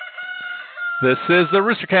This is the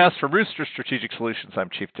Roostercast from Rooster Strategic Solutions.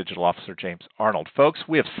 I'm Chief Digital Officer James Arnold. Folks,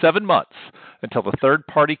 we have 7 months until the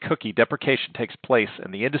third-party cookie deprecation takes place,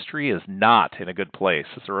 and the industry is not in a good place.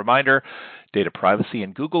 As a reminder, data privacy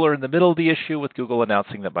and Google are in the middle of the issue, with Google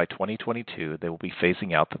announcing that by 2022 they will be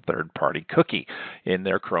phasing out the third-party cookie in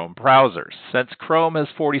their Chrome browsers. Since Chrome has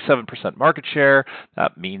 47% market share,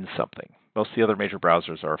 that means something. Most of the other major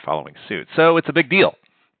browsers are following suit, so it's a big deal.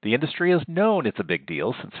 The industry has known it's a big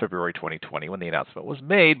deal since February 2020 when the announcement was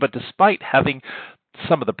made, but despite having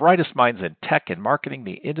some of the brightest minds in tech and marketing,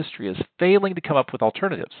 the industry is failing to come up with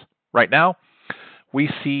alternatives. Right now, we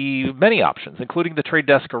see many options, including the Trade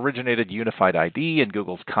Desk originated Unified ID and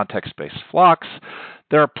Google's context-based Phlox.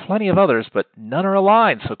 There are plenty of others, but none are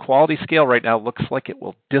aligned, so quality scale right now looks like it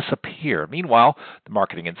will disappear. Meanwhile, the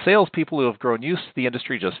marketing and sales people who have grown used to the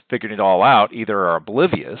industry just figuring it all out either are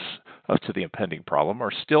oblivious to the impending problem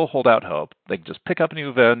or still hold out hope they can just pick up a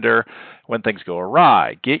new vendor when things go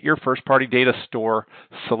awry. Get your first-party data store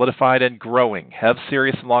solidified and growing. Have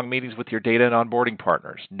serious and long meetings with your data and onboarding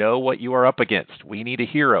partners. Know what you are up against. We need a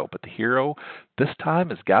hero, but the hero this time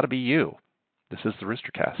has got to be you. This is the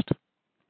Roostercast.